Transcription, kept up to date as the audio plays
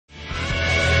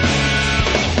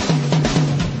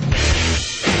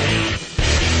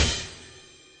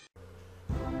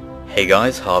Hey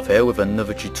guys, Harv here with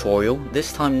another tutorial,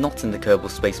 this time not in the Kerbal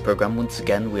Space Program. Once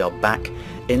again we are back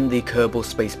in the Kerbal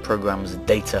Space Program's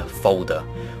data folder,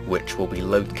 which will be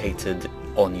located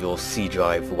on your C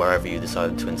drive wherever you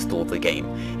decided to install the game.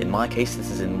 In my case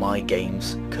this is in My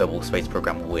Games Kerbal Space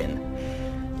Program Win.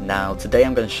 Now today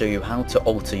I'm going to show you how to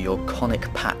alter your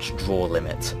conic patch draw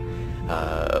limit,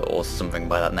 or something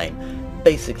by that name.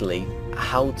 Basically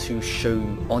how to show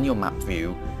on your map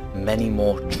view many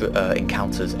more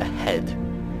encounters ahead,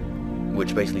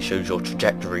 which basically shows your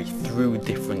trajectory through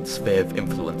different sphere of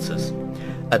influences.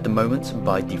 At the moment,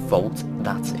 by default,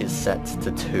 that is set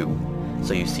to 2.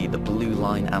 So you see the blue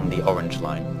line and the orange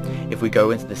line. If we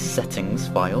go into the settings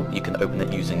file, you can open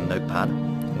it using Notepad,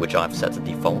 which I've set to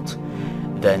default.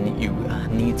 Then you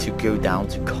need to go down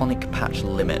to conic patch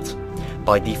limit.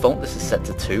 By default, this is set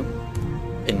to 2.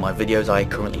 In my videos, I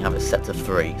currently have it set to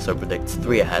 3, so it predicts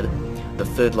 3 ahead. The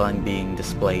third line being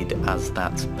displayed as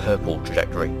that purple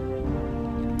trajectory.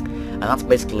 And that's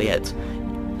basically it.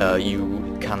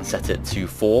 You can set it to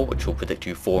 4, which will predict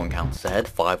you 4 encounters ahead,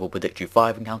 5 will predict you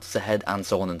 5 encounters ahead, and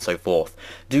so on and so forth.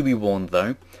 Do be warned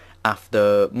though,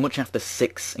 much after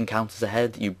 6 encounters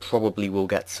ahead, you probably will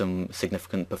get some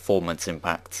significant performance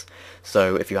impacts.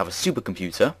 So if you have a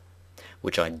supercomputer,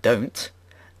 which I don't,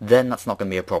 then that's not going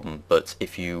to be a problem, but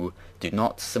if you do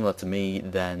not, similar to me,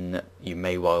 then you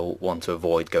may well want to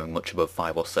avoid going much above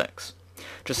 5 or 6.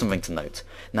 Just something to note.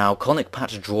 Now, conic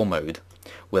patch draw mode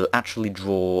will actually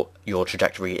draw your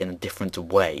trajectory in a different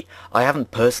way. I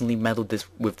haven't personally meddled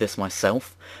with this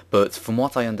myself, but from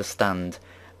what I understand,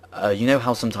 you know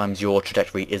how sometimes your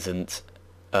trajectory isn't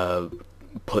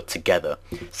put together.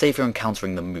 Say if you're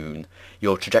encountering the moon,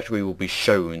 your trajectory will be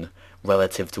shown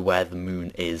relative to where the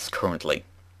moon is currently,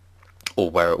 or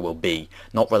where it will be,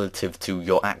 not relative to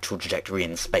your actual trajectory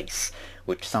in space,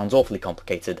 which sounds awfully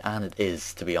complicated, and it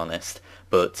is, to be honest,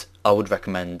 but I would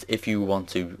recommend, if you want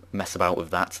to mess about with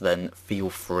that, then feel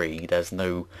free. There's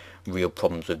no real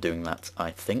problems with doing that,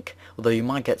 I think, although you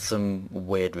might get some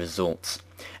weird results.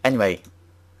 Anyway,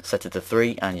 set it to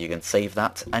 3 and you can save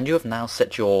that, and you have now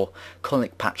set your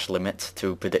conic patch limit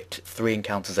to predict 3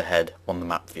 encounters ahead on the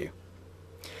map view.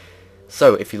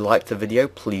 So if you liked the video,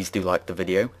 please do like the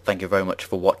video. Thank you very much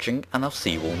for watching, and I'll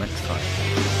see you all next time.